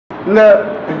இந்த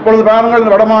இப்பொழுது பாருங்கள்,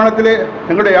 இந்த வடமாநிலத்திலே,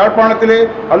 எங்களுடைய யாழ்ப்பாணத்திலே,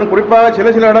 அதுவும் குறிப்பாக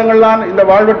சில இடங்கள்லாம் இந்த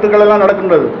வாழ்வெட்டுகள் எல்லாம்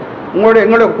நடக்கின்றது.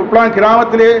 எங்களுடைய குப்ளான்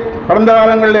கிராமத்திலே கடந்த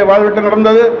காலங்களிலே வாழ்வெட்டு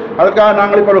நடந்தது. அதற்காக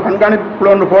நாங்கள் இப்போ ஒரு கண்காணிப்பு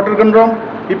குழு ஒன்று போட்டிருக்கின்றோம்.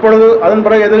 இப்பொழுது அதன்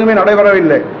பிறகு எதுவுமே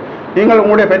நடைபெறவில்லை. நீங்கள்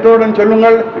உங்களுடைய பெற்றோருடன்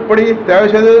சொல்லுங்கள், இப்படி தேவை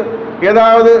செய்து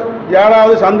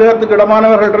யாராவது சந்தேகத்துக்கு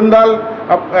இடமானவர்கள் இருந்தால்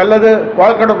அல்லது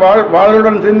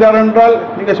வாழ்வுடன் தெரிந்தார்கள் என்றால்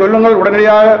நீங்கள் சொல்லுங்கள்,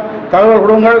 உடனடியாக தகவல்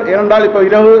கொடுங்கள். ஏனென்றால் இப்போ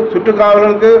இரவு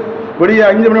சுற்றுக்காவலர்களுக்கு விடிய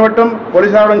 5 மணி மட்டும்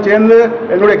போலீசாருடன் சேர்ந்து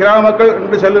எங்களுடைய கிராம மக்கள்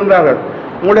இன்று செல்கின்றார்கள்.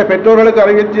 உங்களுடைய பெற்றோர்களுக்கு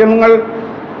அறிவித்தீர்கள்.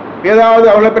 ஏதாவது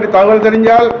அவர்களை பற்றி தகவல்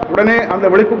தெரிஞ்சால் உடனே அந்த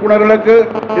விழிப்பு குணர்களுக்கு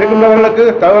இருக்கின்றவர்களுக்கு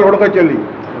தகவல் கொடுக்க சொல்லி,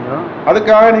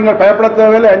 அதுக்காக நீங்கள் பயப்பட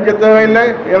தேவையில்லை, அஞ்ச தேவையில்லை.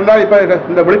 என்றால் இப்போ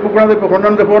இந்த விழிப்பு குணத்தை இப்போ கொண்டு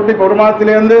வந்து போட்டு இப்போ ஒரு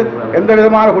மாதத்திலேருந்து எந்த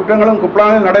விதமான குற்றங்களும்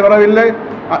குப்ளானில் நடைபெறவில்லை.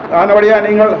 ஆனபடியாக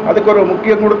நீங்கள் அதுக்கு ஒரு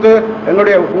முக்கியம் கொடுத்து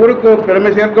எங்களுடைய ஊருக்கு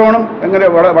பெருமை சேர்க்கணும், எங்களுடைய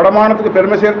வடமாநிலத்துக்கு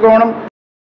பெருமை சேர்க்கணும்.